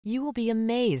You will be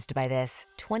amazed by this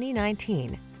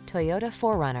 2019 Toyota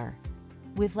 4Runner.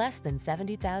 With less than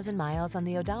 70,000 miles on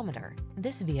the odometer,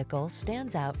 this vehicle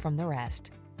stands out from the rest.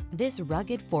 This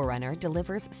rugged 4Runner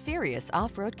delivers serious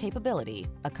off-road capability,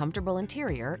 a comfortable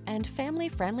interior, and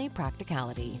family-friendly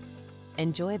practicality.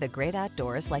 Enjoy the great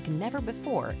outdoors like never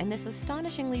before in this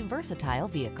astonishingly versatile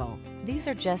vehicle. These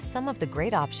are just some of the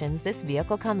great options this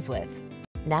vehicle comes with: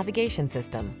 navigation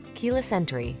system, keyless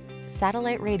entry,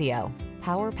 satellite radio,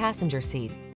 power passenger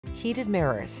seat, heated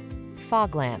mirrors,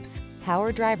 fog lamps,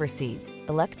 power driver seat,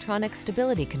 electronic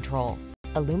stability control,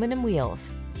 aluminum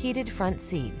wheels, heated front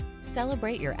seat.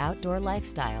 Celebrate your outdoor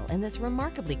lifestyle in this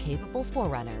remarkably capable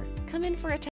 4Runner. Come in for a